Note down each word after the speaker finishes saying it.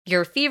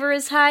Your fever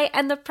is high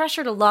and the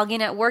pressure to log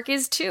in at work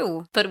is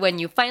too. But when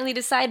you finally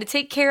decide to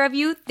take care of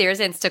you, there's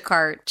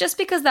Instacart. Just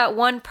because that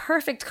one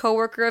perfect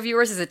coworker of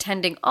yours is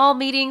attending all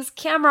meetings,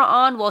 camera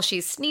on while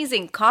she's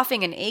sneezing,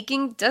 coughing, and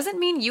aching, doesn't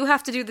mean you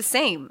have to do the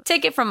same.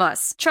 Take it from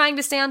us. Trying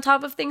to stay on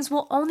top of things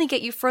will only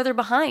get you further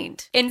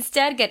behind.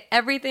 Instead, get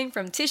everything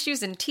from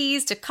tissues and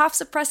teas to cough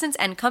suppressants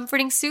and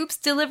comforting soups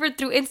delivered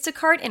through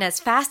Instacart in as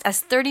fast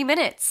as 30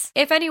 minutes.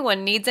 If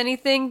anyone needs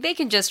anything, they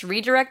can just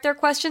redirect their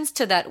questions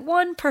to that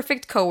one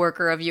perfect coworker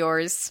of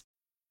yours.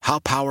 How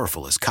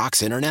powerful is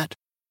Cox Internet?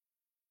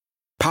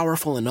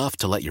 Powerful enough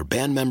to let your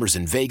band members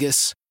in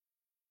Vegas,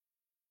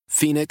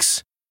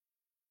 Phoenix,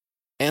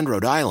 and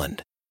Rhode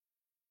Island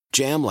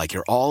jam like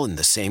you're all in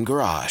the same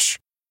garage.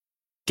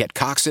 Get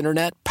Cox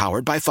Internet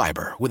powered by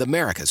fiber with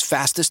America's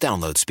fastest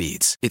download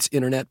speeds. It's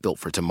internet built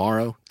for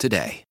tomorrow,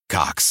 today.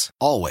 Cox,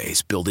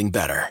 always building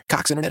better.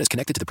 Cox Internet is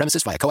connected to the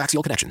premises via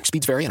coaxial connection.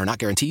 Speeds vary and are not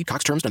guaranteed.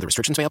 Cox terms and other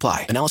restrictions may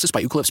apply. Analysis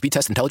by Ookla Speed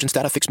Test Intelligence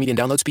Data. Fixed median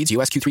download speeds.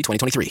 US Q3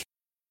 2023.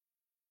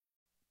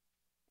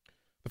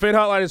 The Fan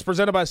Hotline is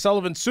presented by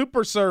Sullivan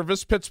Super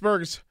Service,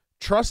 Pittsburgh's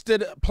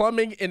trusted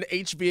plumbing and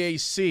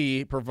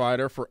HVAC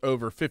provider for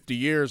over 50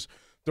 years.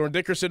 Thorne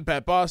Dickerson,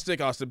 Pat Bostic,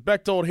 Austin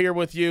Bechtold here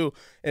with you.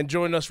 And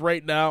joining us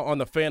right now on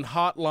the Fan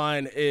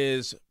Hotline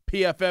is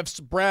PFF's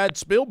Brad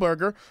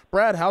Spielberger.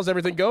 Brad, how's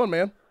everything going,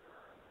 man?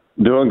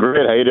 Doing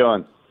great. How you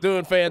doing?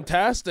 Doing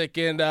fantastic.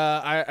 And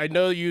I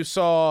know you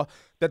saw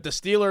that the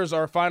Steelers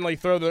are finally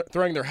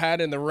throwing their hat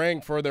in the ring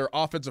for their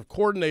offensive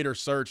coordinator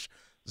search.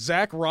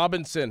 Zac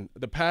Robinson,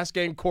 the pass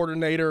game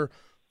coordinator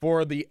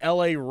for the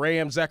L.A.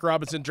 Rams. Zac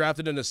Robinson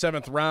drafted in the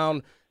 7th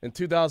round in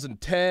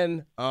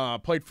 2010,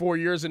 played 4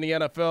 years in the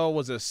NFL,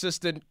 was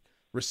assistant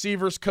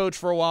receivers coach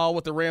for a while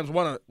with the Rams,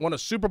 won a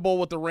Super Bowl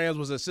with the Rams,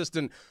 was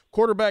assistant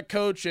quarterback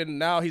coach, and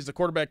now he's the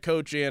quarterback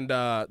coach and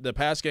the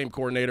pass game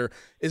coordinator.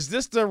 Is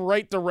this the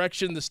right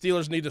direction the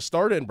Steelers need to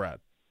start in, Brad?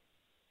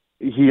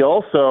 He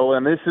also,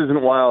 and this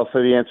isn't why I'll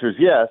say the answer is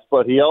yes,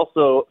 but he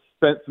also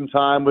spent some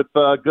time with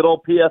good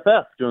old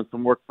PFF doing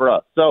some work for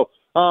us. So,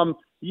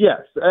 yes,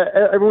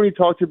 everyone you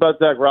talk to about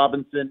Zac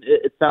Robinson,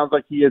 it sounds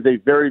like he is a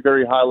very,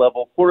 very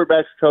high-level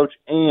quarterbacks coach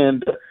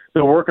and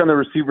the work on the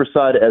receiver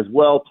side as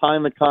well,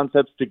 tying the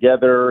concepts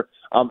together,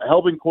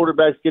 helping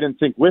quarterbacks get in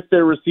sync with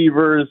their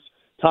receivers,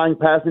 tying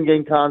passing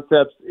game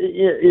concepts,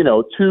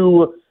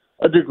 to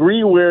a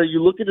degree where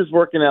you look at his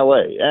work in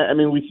L.A. I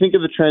mean, we think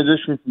of the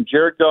transition from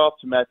Jared Goff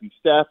to Matthew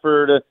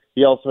Stafford.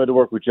 He also had to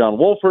work with John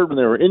Wolford when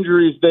there were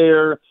injuries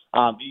there.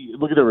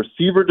 Look at the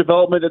receiver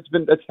development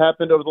that's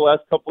happened over the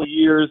last couple of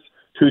years.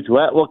 Tutu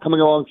Atwell coming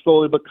along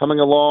slowly, but coming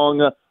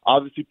along.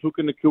 Obviously,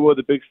 Puka Nacuka,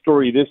 the big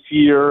story this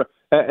year,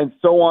 and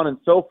so on and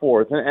so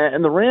forth.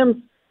 And the Rams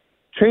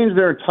changed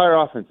their entire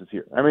offenses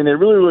here. I mean, they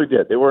really, really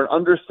did. They were an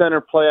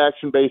under-center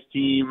play-action-based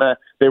team.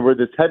 They were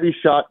this heavy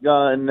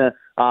shotgun.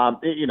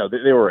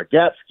 They were a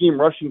gap scheme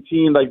rushing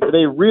team. Like,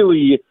 they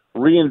really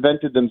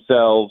reinvented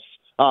themselves.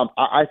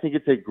 I think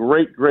it's a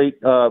great, great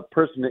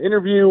person to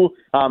interview,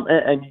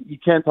 and you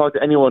can't talk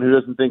to anyone who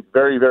doesn't think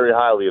very, very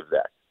highly of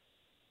Zac.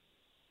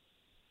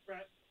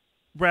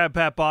 Brad,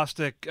 Pat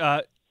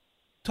Bostic,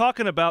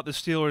 talking about the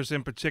Steelers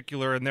in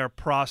particular and their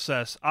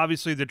process,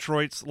 obviously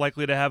Detroit's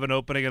likely to have an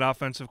opening at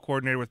offensive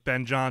coordinator with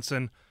Ben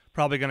Johnson,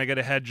 probably going to get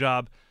a head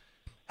job.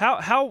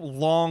 How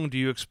long do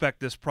you expect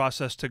this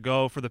process to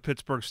go for the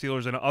Pittsburgh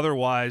Steelers? And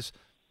otherwise,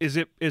 is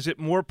it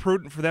more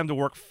prudent for them to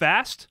work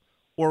fast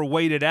or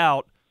wait it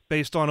out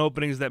based on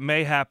openings that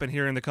may happen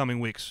here in the coming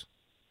weeks?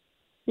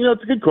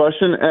 It's a good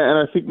question,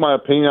 and I think my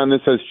opinion on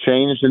this has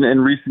changed in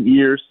recent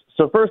years.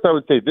 So first, I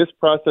would say this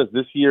process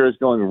this year is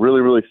going really,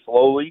 really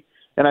slowly,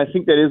 and I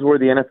think that is where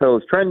the NFL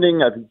is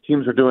trending. I think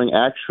teams are doing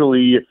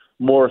actually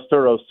more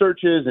thorough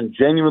searches and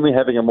genuinely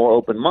having a more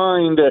open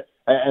mind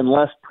and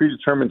less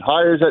predetermined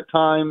hires at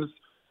times.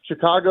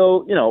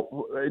 Chicago,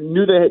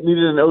 knew they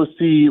needed an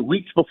OC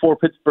weeks before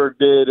Pittsburgh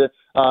did,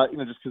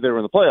 just because they were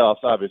in the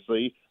playoffs,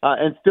 obviously,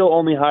 and still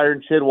only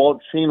hired Shane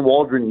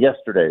Waldron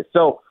yesterday.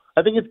 So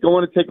I think it's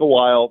going to take a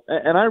while,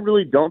 and I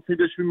really don't think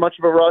there should be much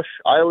of a rush.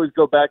 I always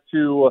go back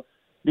to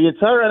the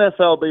entire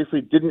NFL basically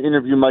didn't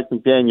interview Mike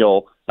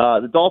McDaniel.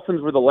 The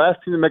Dolphins were the last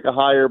team to make a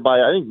hire by,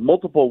 I think,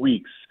 multiple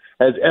weeks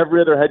as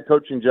every other head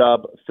coaching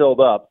job filled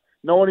up.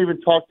 No one even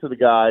talked to the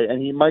guy,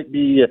 and he might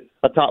be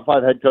a top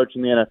 5 head coach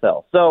in the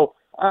NFL. So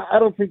I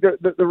don't think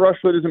the rush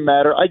really doesn't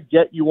matter. I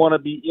get you want to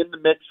be in the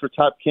mix for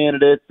top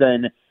candidates,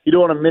 and you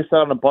don't want to miss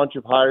out on a bunch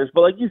of hires.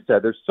 But like you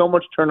said, there's so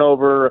much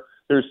turnover.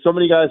 There's so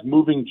many guys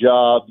moving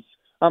jobs.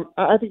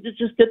 I think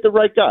just get the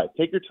right guy.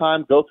 Take your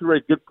time, go through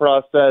a good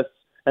process,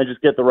 and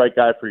just get the right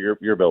guy for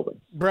your building.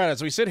 Brad,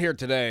 as we sit here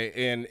today,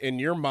 in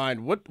your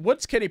mind,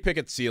 what's Kenny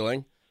Pickett's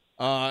ceiling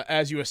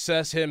as you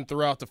assess him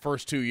throughout the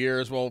first 2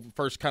 years? Well,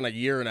 first kind of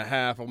year and a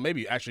half, or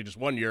maybe actually just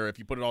 1 year if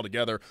you put it all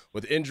together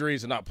with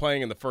injuries and not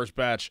playing in the first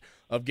batch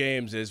of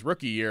games his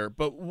rookie year.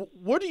 But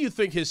what do you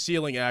think his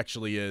ceiling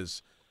actually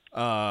is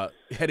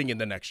heading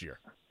into next year?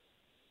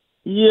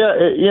 Yeah,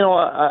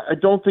 I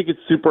don't think it's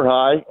super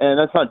high, and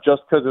that's not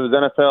just because of his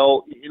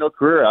NFL,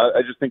 career.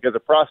 I just think as a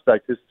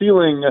prospect, his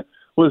ceiling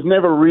was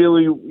never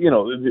really,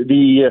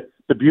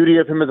 the beauty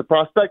of him as a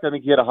prospect. I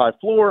think he had a high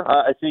floor.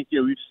 I think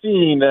we've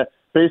seen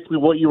basically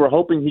what you were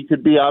hoping he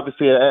could be,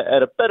 obviously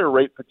at a better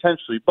rate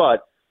potentially,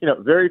 but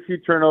very few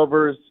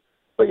turnovers.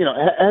 But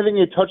having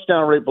a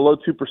touchdown rate below 2%,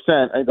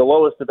 I think the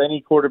lowest of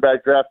any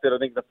quarterback drafted, I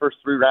think the first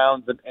 3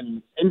 rounds in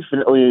an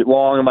infinitely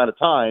long amount of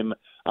time.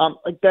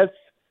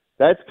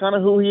 That's kind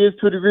of who he is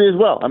to a degree as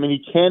well. I mean,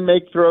 he can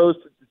make throws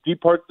to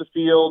deep parts of the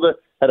field.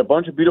 Had a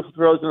bunch of beautiful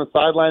throws on the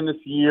sideline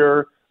this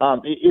year.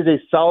 Is a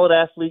solid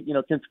athlete,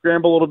 can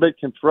scramble a little bit,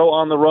 can throw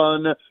on the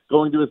run,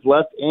 going to his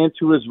left and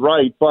to his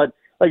right. But,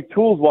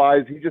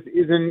 tools-wise, he just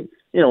isn't,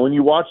 when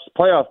you watch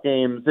playoff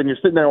games and you're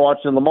sitting there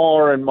watching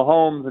Lamar and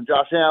Mahomes and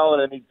Josh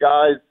Allen and these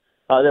guys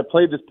that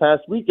played this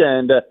past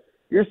weekend,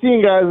 you're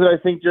seeing guys that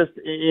I think just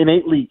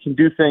innately can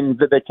do things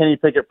that Kenny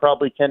Pickett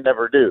probably can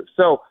never do.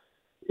 So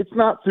it's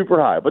not super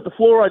high. But the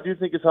floor I do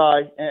think is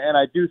high, and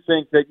I do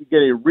think that you get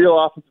a real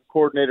offensive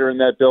coordinator in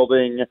that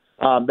building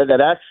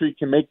that actually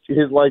can make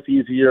his life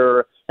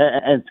easier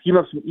and scheme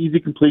up some easy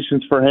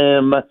completions for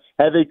him,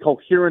 have a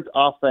coherent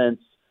offense,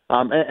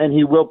 and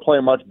he will play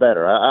much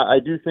better. I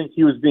do think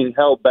he was being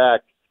held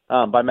back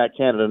by Matt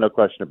Canada, no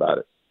question about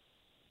it.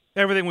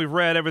 Everything we've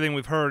read, everything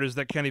we've heard is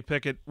that Kenny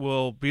Pickett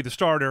will be the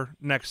starter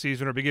next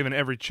season or be given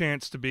every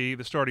chance to be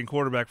the starting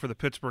quarterback for the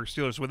Pittsburgh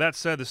Steelers. With that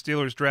said, the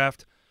Steelers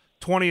draft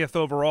 20th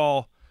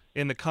overall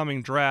in the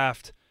coming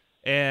draft,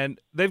 and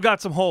they've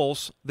got some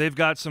holes. They've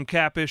got some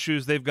cap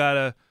issues they've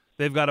got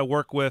to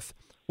work with.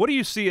 What do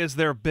you see as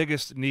their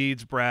biggest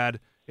needs, Brad,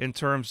 in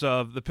terms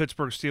of the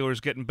Pittsburgh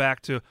Steelers getting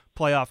back to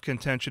playoff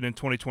contention in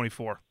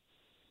 2024?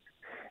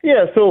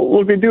 Yeah, so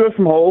look, they do have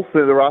some holes.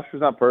 The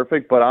roster's not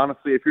perfect, but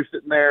honestly, if you're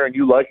sitting there and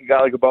you like a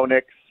guy like a Bo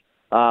Nix,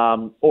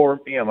 or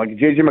like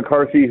JJ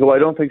McCarthy, who I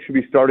don't think should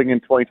be starting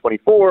in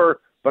 2024,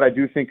 but I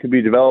do think could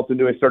be developed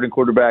into a starting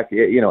quarterback.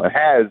 It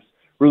has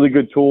really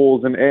good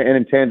tools and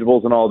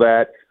intangibles and all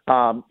that.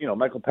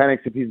 Michael Penix,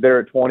 if he's there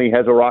at 20,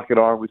 has a rocket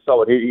arm. We saw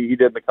what he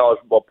did in the college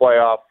football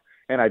playoff,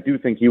 and I do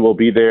think he will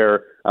be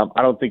there.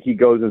 I don't think he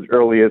goes as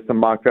early as some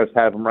mock drafts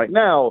have him right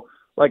now.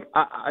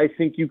 I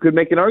think you could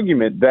make an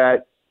argument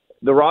that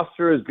the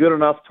roster is good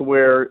enough to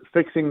where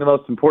fixing the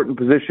most important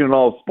position in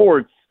all of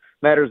sports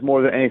matters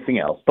more than anything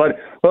else. But,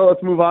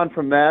 let's move on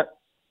from that.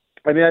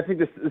 I mean, I think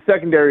the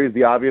secondary is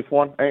the obvious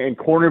one, and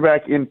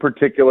cornerback in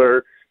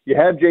particular. You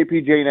have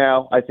JPJ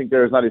now. I think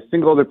there is not a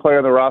single other player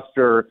on the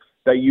roster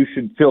that you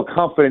should feel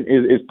confident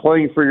is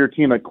playing for your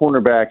team at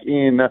cornerback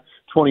in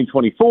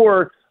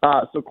 2024.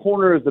 So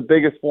corner is the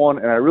biggest one,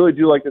 and I really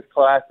do like this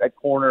class at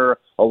corner.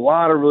 A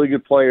lot of really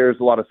good players,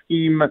 a lot of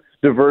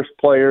scheme-diverse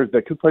players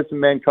that could play some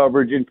man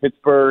coverage in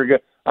Pittsburgh.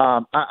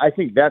 I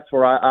think that's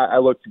where I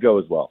look to go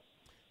as well.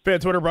 Fan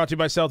Twitter brought to you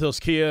by South Hills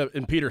Kia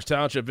in Peters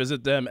Township.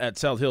 Visit them at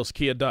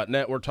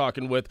southhillskia.net. We're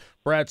talking with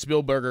Brad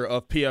Spielberger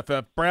of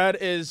PFF. Brad,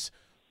 is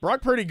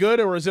Brock pretty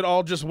good, or is it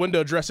all just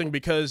window dressing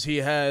because he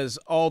has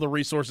all the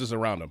resources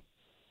around him?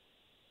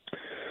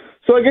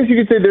 So I guess you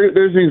could say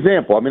there's an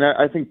example. I mean,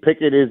 I think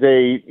Pickett is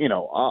a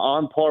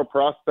on-par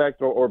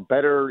prospect or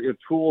better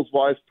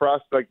tools-wise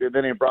prospect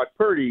than a Brock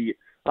Purdy.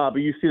 But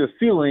you see the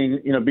ceiling,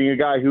 being a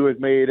guy who has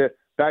made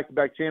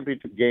back-to-back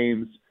championship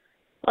games.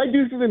 I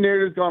do think the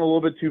narrative's gone a little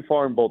bit too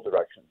far in both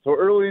directions. So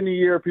early in the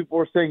year, people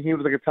were saying he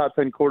was like a top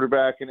 10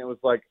 quarterback, and it was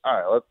like, all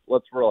right,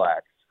 let's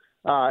relax.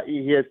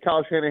 He has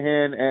Kyle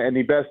Shanahan and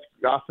the best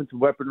offensive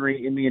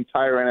weaponry in the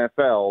entire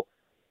NFL.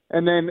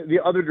 And then the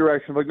other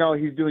direction, like, no,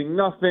 he's doing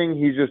nothing.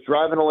 He's just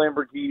driving a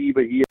Lamborghini,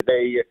 but he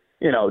is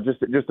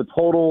just a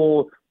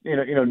total,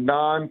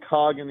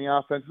 non-cog in the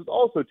offense. Is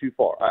also too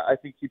far. I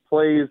think he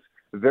plays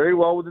very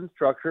well within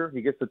structure.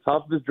 He gets the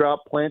top of his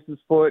drop, plants his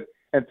foot,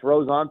 and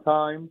throws on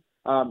time.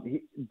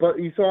 But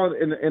you saw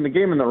in the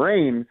game in the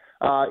rain,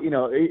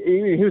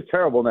 he was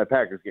terrible in that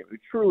Packers game. He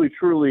truly,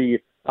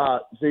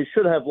 they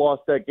should have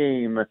lost that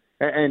game,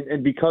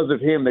 and because of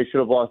him, they should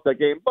have lost that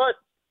game. But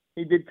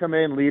he did come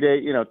in, lead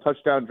a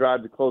touchdown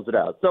drive to close it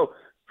out. So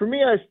for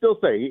me, I still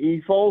say he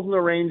falls in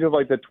the range of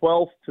like the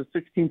 12th to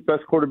 16th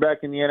best quarterback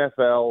in the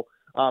NFL.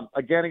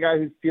 Again, a guy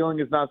whose ceiling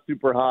is not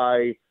super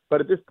high,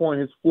 but at this point,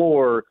 his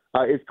floor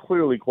is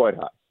clearly quite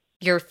high.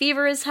 Your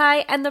fever is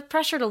high and the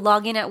pressure to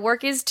log in at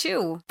work is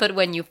too. But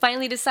when you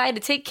finally decide to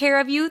take care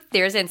of you,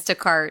 there's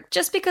Instacart.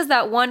 Just because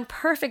that one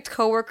perfect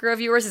coworker of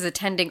yours is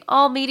attending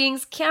all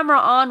meetings, camera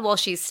on while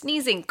she's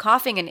sneezing,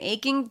 coughing, and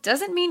aching,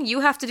 doesn't mean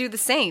you have to do the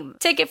same.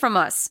 Take it from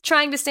us.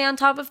 Trying to stay on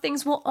top of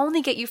things will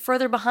only get you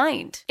further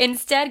behind.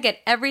 Instead,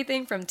 get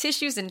everything from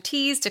tissues and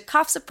teas to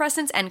cough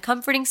suppressants and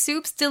comforting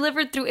soups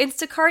delivered through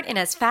Instacart in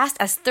as fast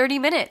as 30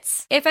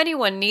 minutes. If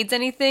anyone needs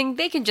anything,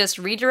 they can just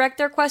redirect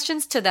their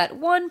questions to that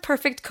one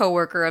perfect coworker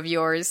of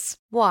yours.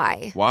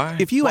 Why? Why?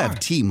 If you have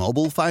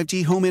T-Mobile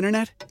 5G home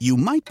internet, you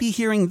might be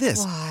hearing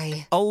this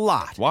Why? a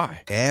lot.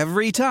 Why?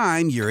 Every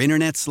time your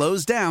internet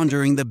slows down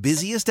during the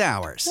busiest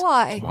hours.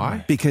 Why?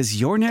 Why? Because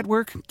your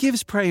network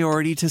gives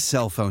priority to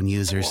cell phone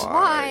users.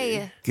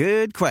 Why?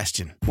 Good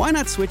question. Why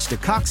not switch to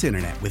Cox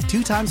Internet with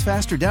 2 times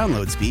faster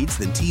download speeds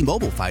than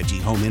T-Mobile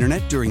 5G home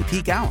internet during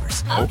peak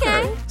hours?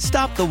 Okay.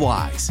 Stop the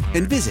whys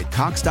and visit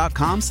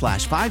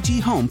cox.com/5G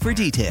home for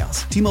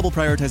details. T-Mobile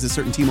prioritizes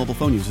certain T-Mobile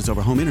phone users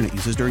over home internet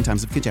users during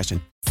times of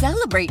congestion.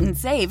 Celebrate and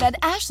save at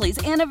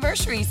Ashley's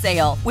Anniversary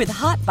Sale. With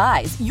Hot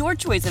Buys, your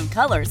choice of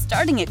colors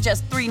starting at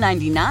just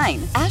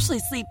 $3.99. Ashley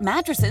Sleep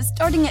mattresses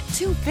starting at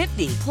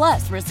 $2.50.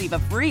 Plus, receive a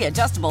free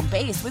adjustable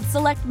base with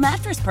select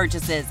mattress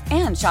purchases.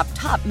 And shop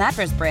top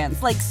mattress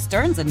brands like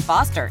Stearns &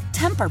 Foster,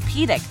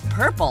 Tempur-Pedic,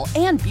 Purple,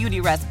 and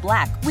Beautyrest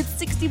Black with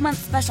 60-month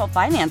special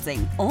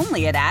financing.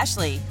 Only at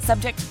Ashley.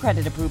 Subject to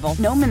credit approval.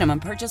 No minimum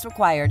purchase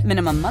required.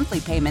 Minimum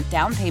monthly payment,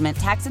 down payment,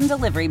 tax, and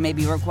delivery may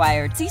be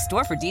required. See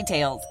store for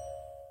details.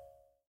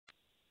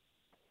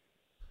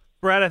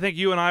 Brad, I think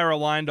you and I are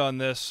aligned on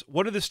this.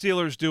 What do the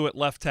Steelers do at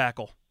left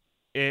tackle?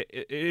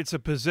 It's a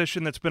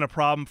position that's been a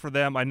problem for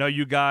them. I know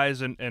you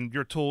guys and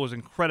your tool is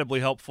incredibly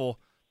helpful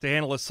to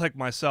analysts like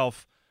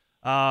myself.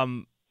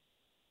 Obviously,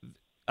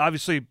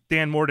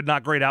 Dan Moore did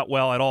not grade out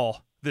well at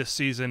all this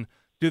season.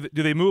 Do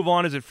they move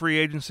on? Is it free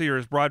agency, or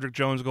is Broderick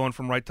Jones going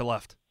from right to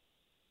left?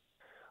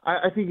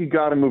 I think you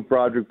got to move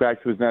Broderick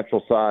back to his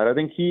natural side. I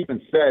think he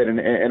even said in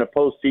a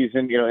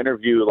postseason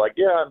interview, like,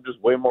 yeah, I'm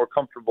just way more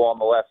comfortable on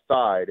the left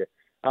side.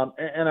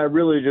 And I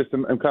really just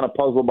am kind of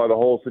puzzled by the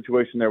whole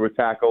situation there with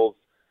tackles.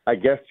 I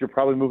guess you're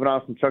probably moving on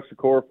from Chuck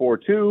Sikora for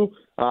two.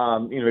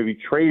 Maybe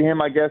trade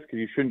him, I guess, because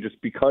you shouldn't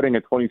just be cutting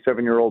a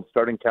 27-year-old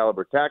starting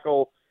caliber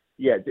tackle.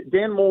 Yeah,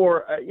 Dan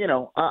Moore,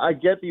 I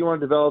get that you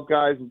want to develop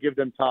guys and give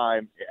them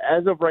time.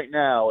 As of right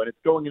now, and it's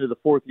going into the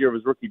 4th year of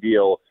his rookie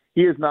deal,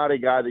 he is not a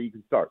guy that you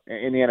can start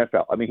in the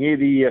NFL. I mean,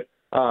 he had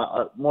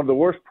one of the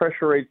worst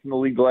pressure rates in the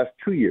league the last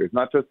 2 years,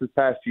 not just this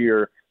past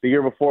year. The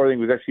year before, I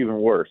think, was actually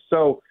even worse.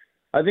 So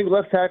I think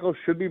left tackle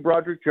should be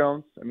Broderick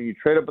Jones. I mean, you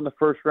trade up in the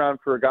first round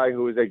for a guy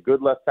who is a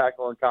good left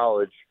tackle in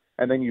college,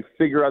 and then you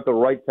figure out the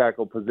right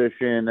tackle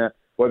position,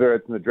 whether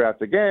it's in the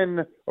draft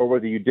again or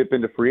whether you dip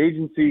into free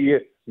agency.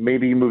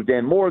 Maybe you move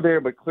Dan Moore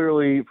there, but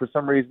clearly for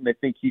some reason they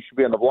think he should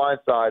be on the blind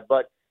side.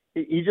 But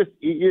he just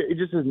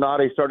is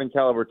not a starting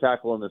caliber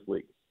tackle in this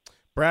league.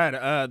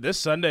 Brad, this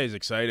Sunday is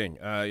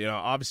exciting.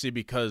 Obviously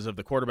because of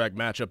the quarterback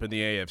matchup in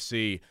the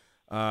AFC.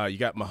 You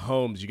got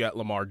Mahomes, you got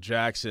Lamar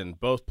Jackson,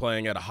 both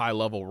playing at a high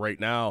level right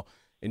now.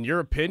 In your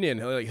opinion,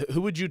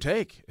 who would you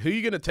take? Who are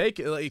you going to take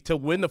to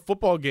win the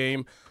football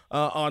game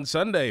on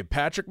Sunday?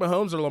 Patrick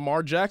Mahomes or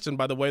Lamar Jackson,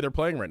 by the way they're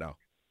playing right now?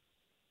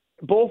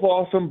 Both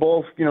awesome,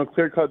 both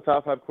clear-cut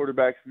top 5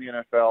 quarterbacks in the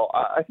NFL.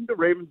 I think the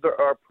Ravens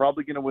are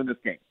probably going to win this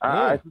game.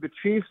 I think the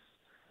Chiefs,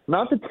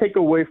 not to take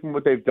away from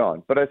what they've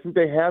done, but I think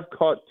they have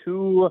caught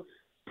two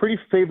pretty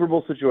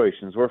favorable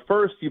situations where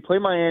first you play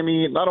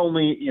Miami, not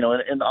only,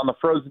 on the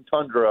frozen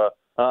tundra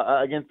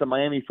against the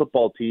Miami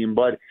football team,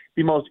 but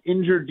the most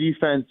injured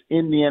defense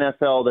in the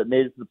NFL that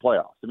made it to the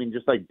playoffs. I mean,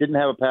 just didn't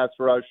have a pass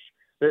rush.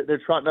 They're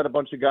trotting out a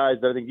bunch of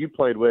guys that I think you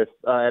played with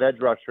at edge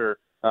rusher.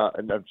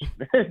 And then,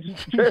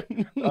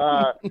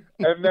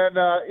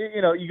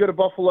 you go to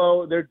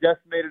Buffalo, they're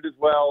decimated as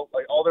well.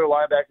 Like all their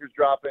linebackers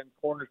dropping,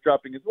 corners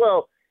dropping as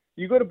well.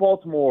 You go to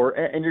Baltimore,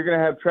 and you're going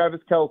to have Travis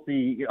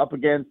Kelce up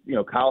against,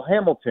 Kyle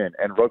Hamilton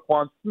and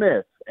Roquan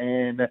Smith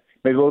and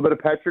maybe a little bit of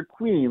Patrick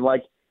Queen.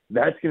 Like,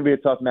 that's going to be a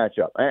tough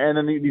matchup. And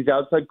then these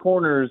outside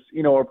corners,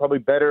 are probably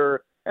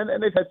better. And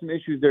they've had some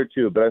issues there,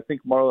 too. But I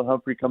think Marlon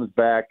Humphrey comes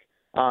back.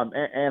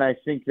 And I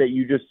think that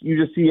you just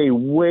see a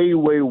way,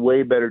 way,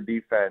 way better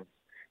defense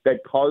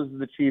that causes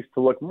the Chiefs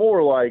to look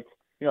more like,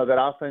 that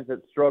offense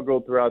that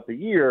struggled throughout the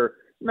year.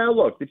 Now,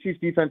 look, the Chiefs'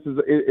 defense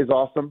is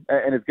awesome,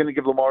 and it's going to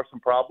give Lamar some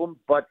problems,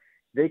 but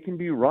they can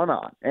be run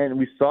on. And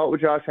we saw it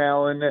with Josh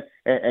Allen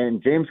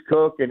and James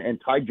Cook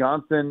and Ty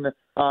Johnson,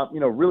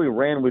 really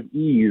ran with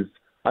ease.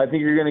 I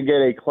think you're going to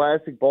get a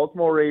classic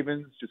Baltimore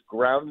Ravens, just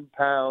ground and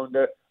pound,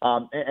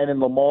 and then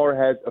Lamar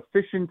has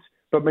efficient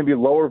but maybe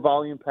lower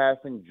volume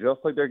passing,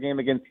 just like their game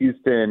against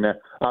Houston.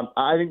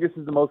 I think this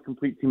is the most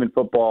complete team in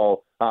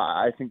football.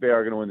 I think they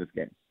are going to win this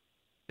game.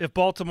 If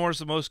Baltimore's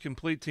the most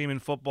complete team in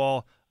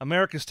football,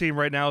 America's team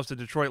right now is the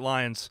Detroit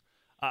Lions.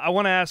 I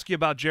want to ask you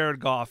about Jared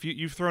Goff.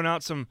 You've thrown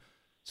out some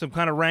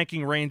kind of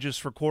ranking ranges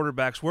for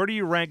quarterbacks. Where do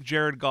you rank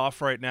Jared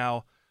Goff right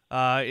now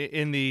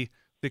in the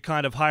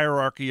kind of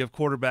hierarchy of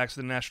quarterbacks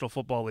in the National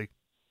Football League?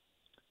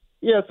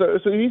 Yeah, so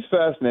he's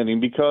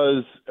fascinating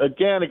because,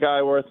 again, a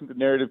guy where I think the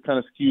narrative kind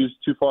of skews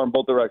too far in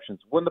both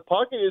directions. When the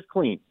pocket is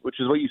clean, which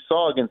is what you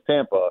saw against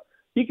Tampa,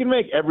 he can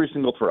make every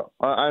single throw.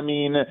 I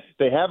mean,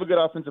 they have a good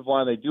offensive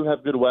line. They do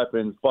have good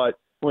weapons. But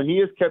when he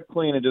is kept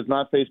clean and does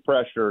not face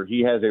pressure,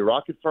 he has a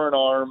rocket for an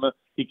arm.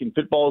 He can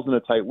fit balls into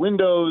tight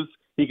windows.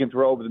 He can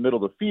throw over the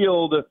middle of the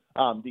field,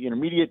 the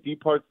intermediate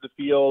deep parts of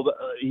the field.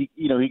 He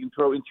can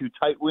throw into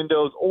tight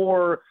windows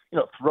or,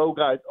 throw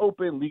guys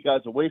open, lead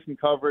guys away from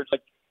coverage.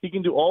 Like, He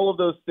can do all of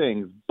those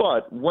things.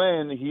 But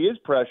when he is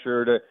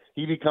pressured,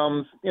 he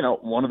becomes,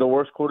 one of the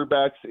worst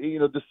quarterbacks.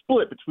 The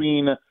split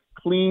between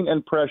clean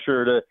and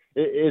pressured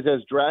is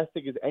as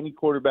drastic as any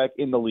quarterback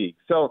in the league.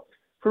 So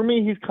for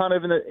me, he's kind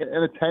of in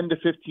a 10 to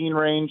 15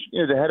 range.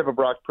 He's ahead of a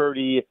Brock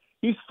Purdy.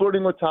 He's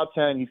flirting with top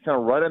 10. He's kind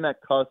of right on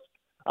that cusp.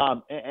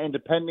 And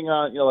depending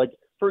on,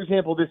 for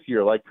example, this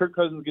year, Kirk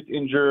Cousins gets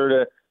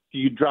injured, do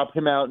you drop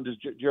him out and does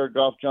Jared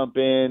Goff jump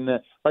in?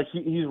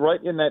 He's right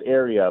in that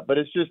area. But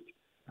it's just,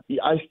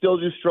 I still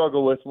do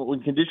struggle with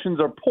when conditions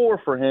are poor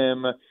for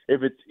him,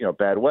 if it's,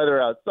 bad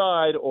weather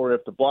outside or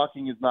if the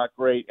blocking is not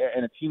great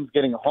and a team's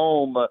getting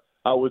home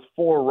with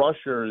 4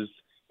 rushers.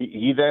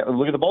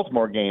 Look at the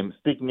Baltimore game.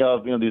 Speaking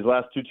of, these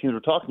last 2 teams we're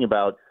talking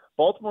about,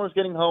 Baltimore is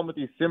getting home with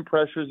these sim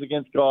pressures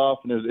against Goff,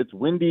 and it's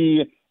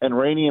windy and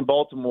rainy in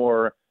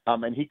Baltimore,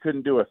 and he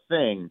couldn't do a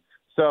thing.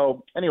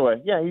 So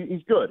anyway, yeah,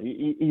 he's good.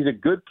 He's a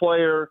good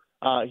player.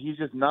 He's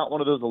just not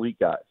one of those elite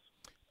guys.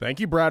 Thank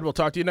you, Brad. We'll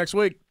talk to you next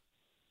week.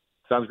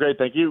 Sounds great.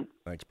 Thank you.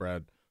 Thanks,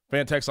 Brad.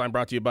 Fan Text Line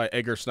brought to you by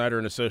Edgar Snyder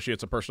and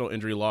Associates, a personal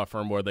injury law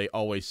firm where they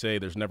always say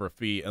there's never a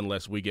fee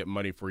unless we get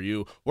money for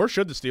you. Where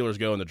should the Steelers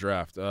go in the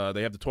draft?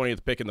 They have the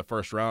 20th pick in the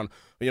first round.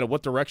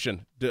 What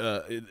direction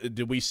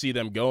do we see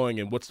them going,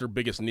 and what's their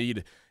biggest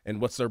need, and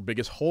what's their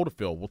biggest hole to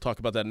fill? We'll talk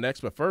about that next,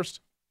 but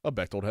first, a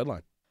Bechtold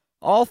headline.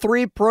 All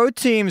 3 pro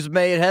teams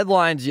made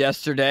headlines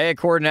yesterday.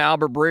 According to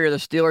Albert Breer, the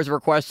Steelers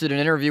requested an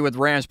interview with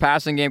Rams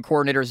passing game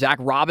coordinator Zac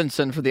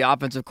Robinson for the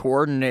offensive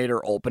coordinator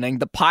opening.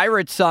 The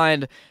Pirates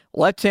signed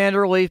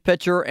left-hander relief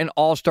pitcher and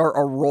all-star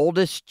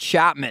Aroldis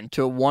Chapman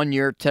to a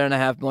 1-year,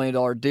 $10.5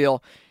 million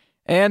deal.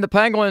 And the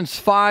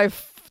Penguins'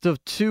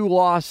 5-2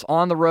 loss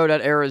on the road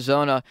at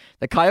Arizona.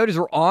 The Coyotes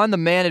were on the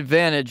man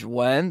advantage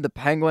when the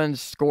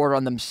Penguins scored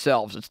on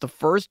themselves. It's the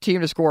first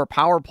team to score a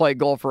power play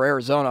goal for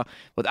Arizona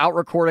without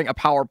recording a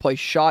power play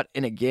shot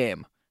in a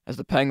game, as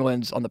the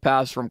Penguins on the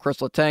pass from Chris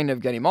Letang to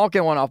Evgeny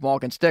Malkin went off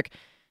Malkin's stick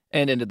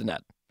and into the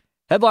net.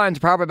 Headlines,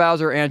 powered by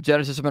Bowser and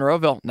Genesis of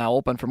Monroeville. Now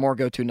open. For more,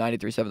 go to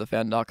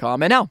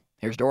 937thefan.com. And now,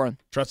 here's Doran.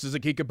 Trust is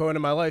a key component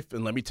of my life,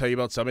 and let me tell you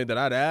about something that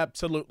I'd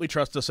absolutely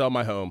trust to sell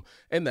my home,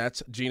 and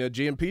that's Gina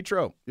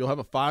Giampetro. You'll have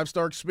a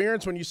 5-star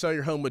experience when you sell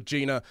your home with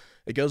Gina.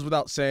 It goes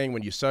without saying,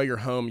 when you sell your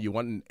home, you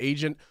want an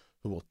agent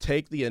who will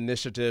take the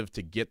initiative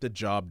to get the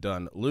job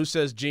done. Lou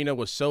says Gina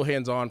was so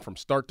hands-on from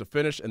start to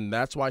finish, and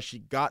that's why she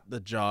got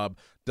the job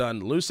done.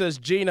 Lou says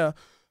Gina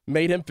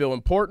made him feel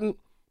important.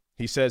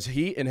 He says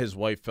he and his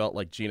wife felt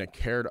like Gina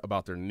cared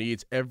about their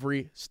needs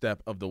every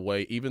step of the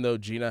way. Even though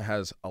Gina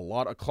has a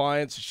lot of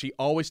clients, she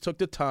always took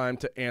the time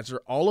to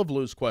answer all of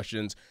Lou's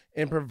questions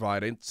and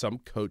provided some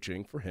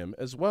coaching for him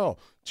as well.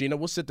 Gina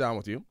will sit down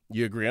with you.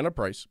 You agree on a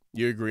price.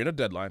 You agree on a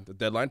deadline. The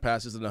deadline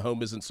passes and the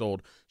home isn't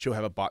sold. She'll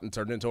have it bought and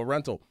turned into a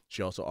rental.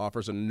 She also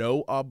offers a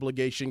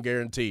no-obligation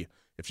guarantee.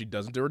 If she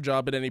doesn't do her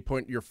job at any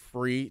point, you're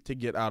free to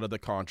get out of the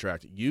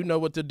contract. You know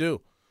what to do.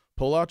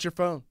 Pull out your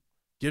phone.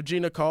 Give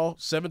Gina a call,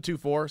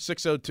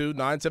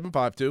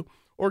 724-602-9752,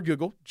 or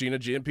Google Gina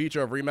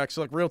Giampetro of RE/MAX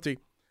Select Realty,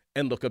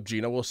 and look up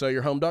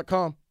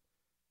GinaWillSellYourHome.com.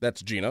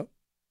 That's Gina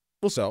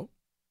will sell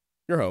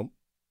your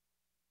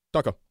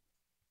home.com.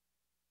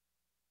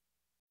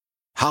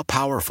 How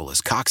powerful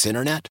is Cox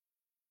Internet?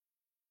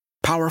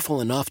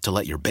 Powerful enough to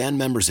let your band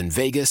members in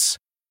Vegas,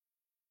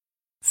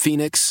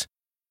 Phoenix,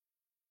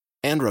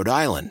 and Rhode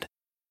Island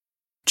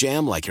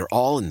jam like you're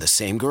all in the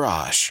same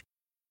garage.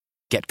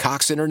 Get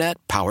Cox Internet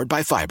powered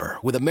by fiber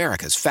with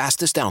America's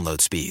fastest download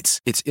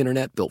speeds. It's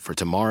internet built for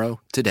tomorrow,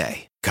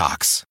 today.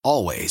 Cox,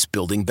 always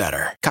building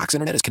better. Cox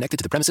Internet is connected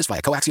to the premises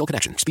via coaxial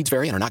connection. Speeds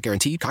vary and are not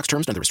guaranteed. Cox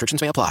terms and other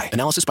restrictions may apply.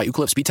 Analysis by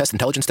Ookla Speed Test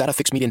Intelligence Data.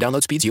 Fixed median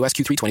download speeds. US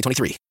Q3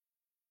 2023.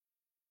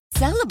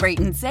 Celebrate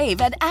and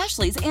save at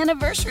Ashley's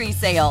Anniversary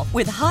Sale.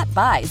 With Hot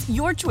Buys,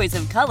 your choice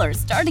of colors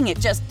starting at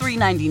just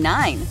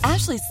 $3.99.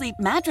 Ashley Sleep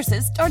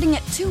mattresses starting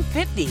at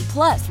 $2.50.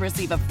 Plus,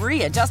 receive a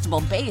free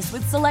adjustable base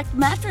with select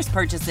mattress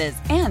purchases.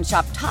 And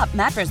shop top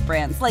mattress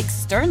brands like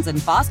Stearns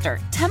 & Foster,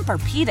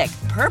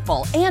 Tempur-Pedic,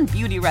 Purple, and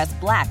Beautyrest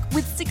Black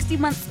with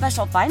 60-month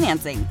special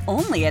financing.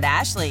 Only at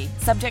Ashley.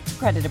 Subject to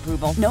credit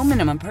approval. No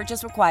minimum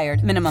purchase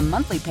required. Minimum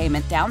monthly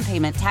payment, down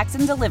payment, tax,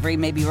 and delivery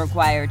may be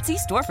required. See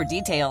store for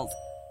details.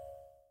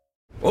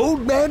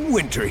 Old Man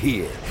Winter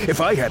here. If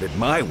I had it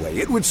my way,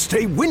 it would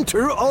stay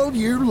winter all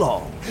year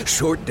long.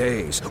 Short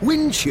days,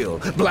 wind chill,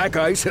 black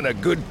ice, and a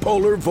good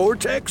polar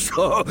vortex.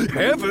 Oh,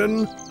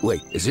 heaven!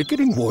 Wait, is it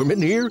getting warm in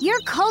here?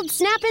 Your cold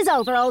snap is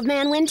over, Old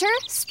Man Winter.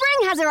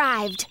 Spring has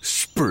arrived.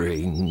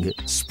 Spring.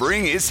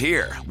 Spring is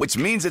here, which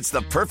means it's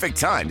the perfect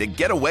time to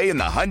get away in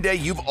the Hyundai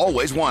you've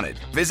always wanted.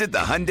 Visit the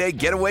Hyundai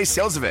Getaway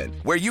Sales Event,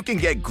 where you can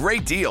get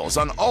great deals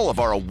on all of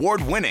our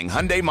award-winning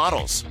Hyundai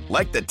models,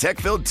 like the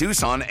tech-filled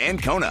Tucson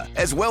and Kona,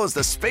 as well as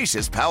the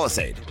spacious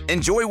Palisade.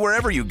 Enjoy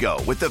wherever you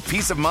go with the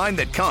peace of mind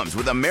that comes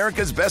with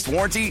America's best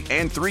warranty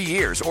and 3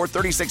 years or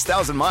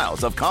 36,000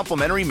 miles of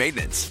complimentary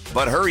maintenance.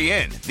 But hurry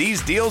in,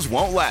 these deals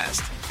won't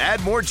last.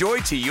 Add more joy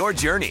to your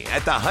journey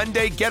at the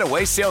Hyundai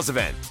Getaway Sales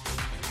Event.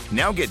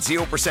 Now get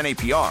 0%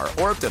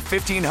 APR or up to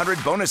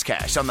 $1,500 bonus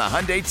cash on the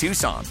Hyundai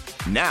Tucson.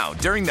 Now,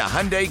 during the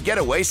Hyundai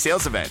Getaway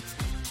Sales Event.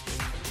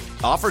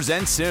 Offers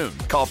end soon.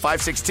 Call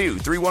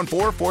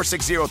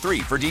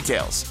 562-314-4603 for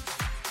details.